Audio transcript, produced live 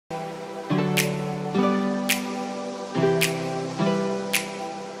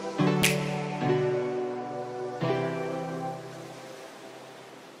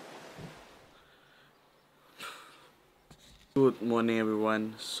Good morning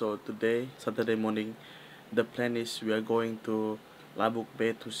everyone. So today, Saturday morning, the plan is we are going to Labuk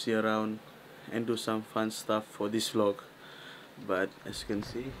Bay to see around and do some fun stuff for this vlog. But as you can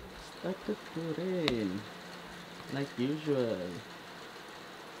see, it started to rain like usual.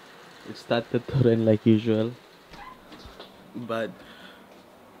 It started to rain like usual, but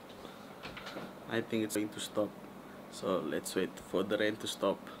I think it's going to stop. So let's wait for the rain to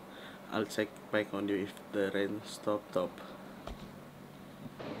stop. I'll check back on you if the rain stopped.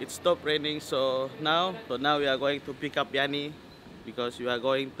 It stopped raining, so now we are going to pick up Yani because we are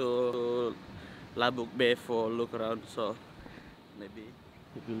going to Labuk Bay for a look around. So maybe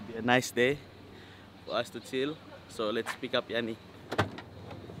it will be a nice day for us to chill. So let's pick up Yani.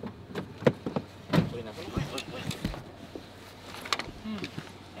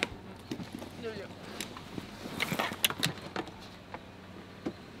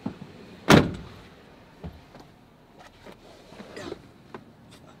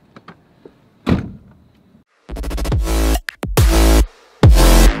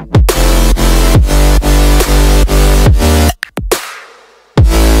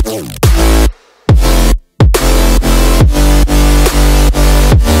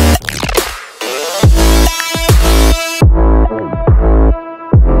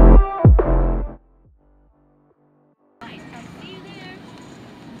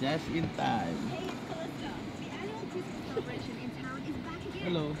 Just in time.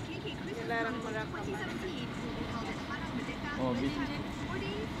 Hello. Oh,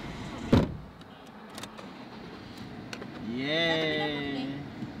 yay!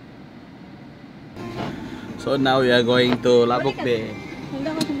 So now we are going to Labuk Bay.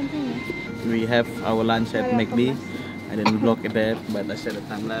 We have our lunch at McD. I didn't vlog it there, but I set a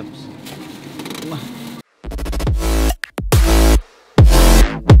time lapse.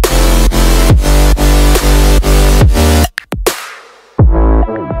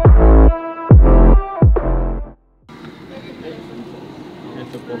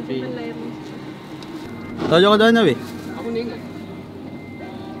 Tahu kau jalan ni?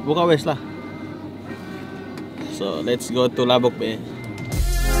 Buka wes lah. So let's go to Labuk Bay.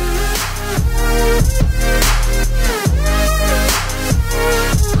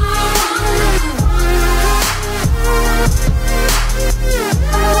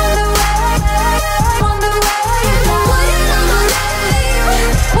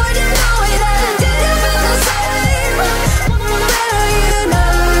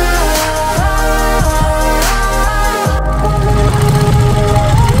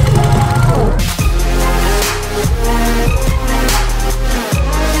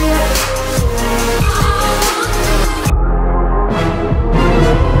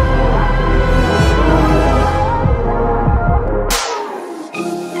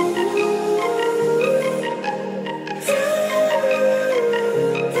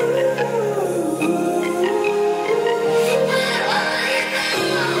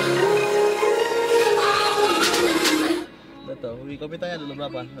 Kopi tanya dulu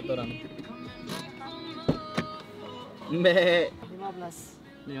berapa satu orang? Mbak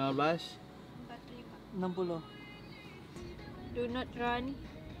 15 60. Do not run.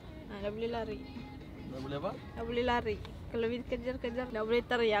 Dah boleh lari. Dah boleh apa? Dah boleh lari. Kalau kejar-kejar dah boleh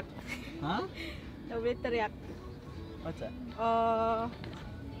teriak. Hah? Dah boleh teriak. Baca.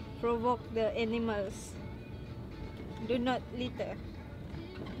 Provoke the animals. Do not litter.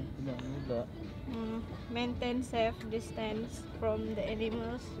 Tidak. Maintain safe distance from the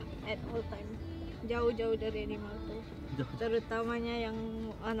animals at all time. Jauh-jauh dari animal tu. Terutamanya yang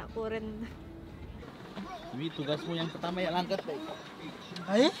anak koren. Ini tugasmu yang pertama ya, angkat.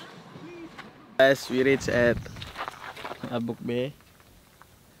 Ayo. Guys, we reach at Labuk Bay.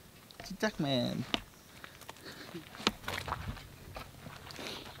 Cicak men.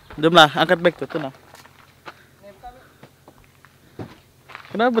 Jom lah, angkat bag tu nah.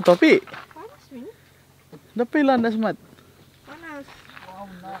 Kenapa topi? Panas ni. Dapat landas mat. Panas.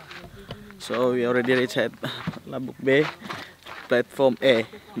 So we already reached at Labuk Bay, platform A,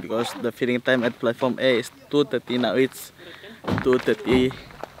 because the feeding time at platform A is 2:30. Now it's 2:30.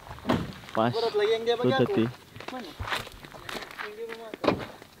 Pas 2:30.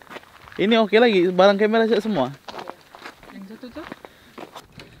 Ini oke lagi, barang kamera siap semua. Yang satu tu?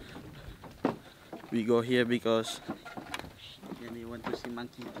 We go here because we want to see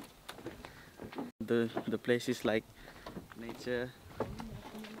monkey. The place is like nature.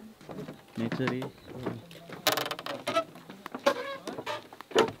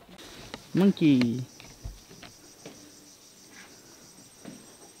 Monkey.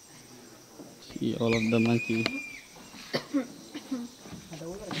 See all of the monkey.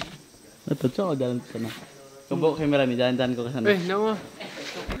 Atau coba jalan ke sana. Ke bawa kamera nih, jalan-jalan ke sana. Nama.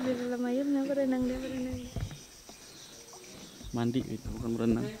 Di dalam air nah berenang dia berenang. Mandi itu bukan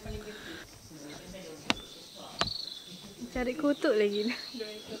berenang. Cari kutu lagi.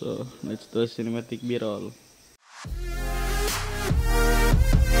 So, let's do a cinematic B-roll.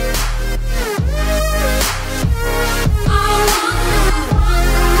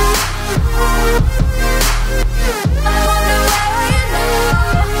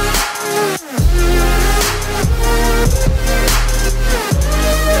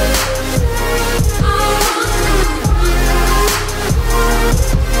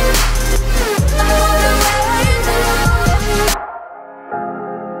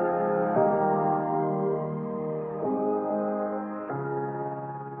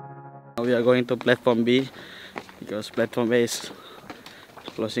 We are going to platform B because platform A is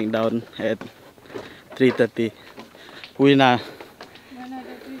closing down at 3:30. Wina.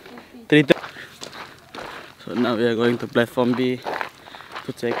 3:30. So now we are going to platform B to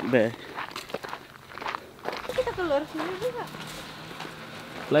check there. Kita keluar sini juga.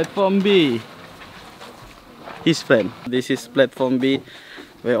 Platform B. His friend. This is platform B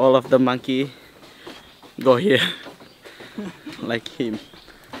where all of the monkey go here like him.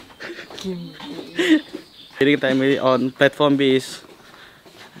 Feeding time on platform B is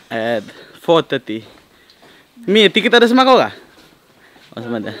at 4:30. Mi, tiket ada sama kau kah? Oh,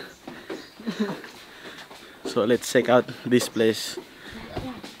 sama ada. So let's check out this place.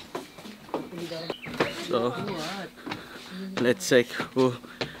 So let's check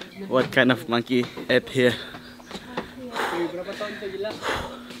what kind of monkey at here.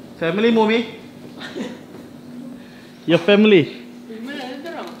 Family, mommy? Your family?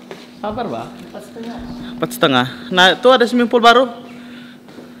 Sabar, Pak. 4,5. Nah, itu ada swimming pool baru.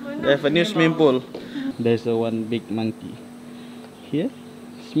 They have a new swimming pool. There's a one big monkey. Here,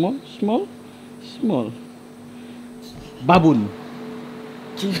 small. Baboon.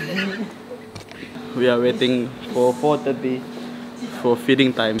 We are waiting for 4:30 for feeding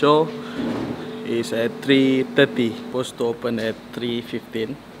time. So is at 3:30. Supposed to open at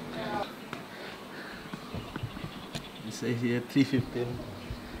 3:15. It says here 3:15.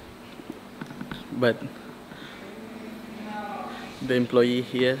 But the employee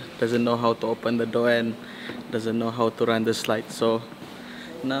here doesn't know how to open the door and doesn't know how to run the slide. So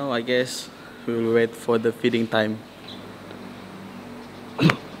now I guess we will wait for the feeding time.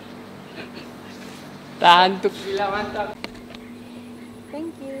 Tahan tuh gila mantap.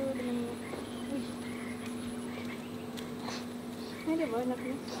 Thank you. Ini dia bawa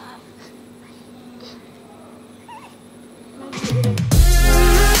anaknya.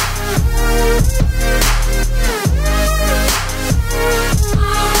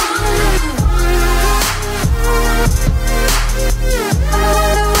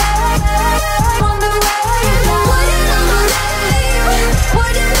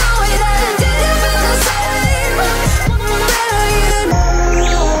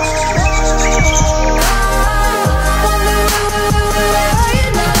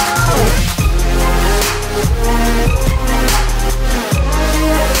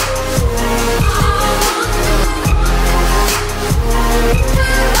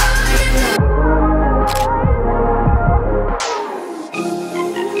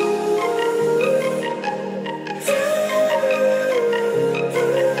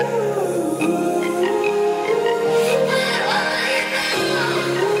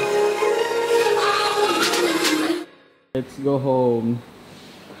 Let's go home.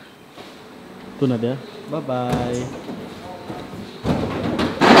 Tuna dia. Bye bye.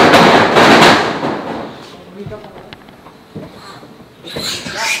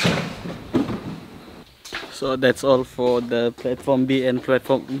 So that's all for the platform B and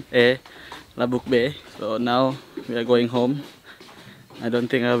platform A, Labuk B. So now we are going home. I don't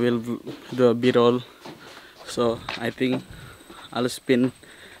think I will do a B-roll. So I think I'll spin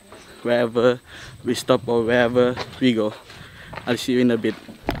wherever we stop or wherever we go. I'll see you in a bit.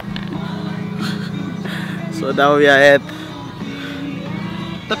 So now we are at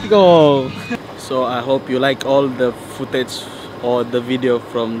Go. So I hope you like all the footage or the video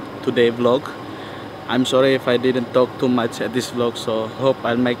from today's vlog. I'm sorry if I didn't talk too much at this vlog, so hope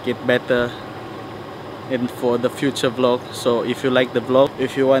I'll make it better and for the future vlog. So if you like the vlog,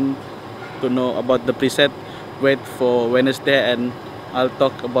 if you want to know about the preset, wait for Wednesday and I'll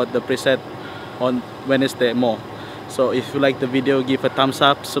talk about the preset on Wednesday more. So if you like the video, give a thumbs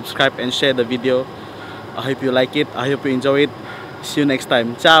up, subscribe and share the video. I hope you like it. I hope you enjoy it. See you next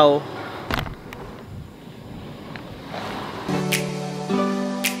time. Ciao.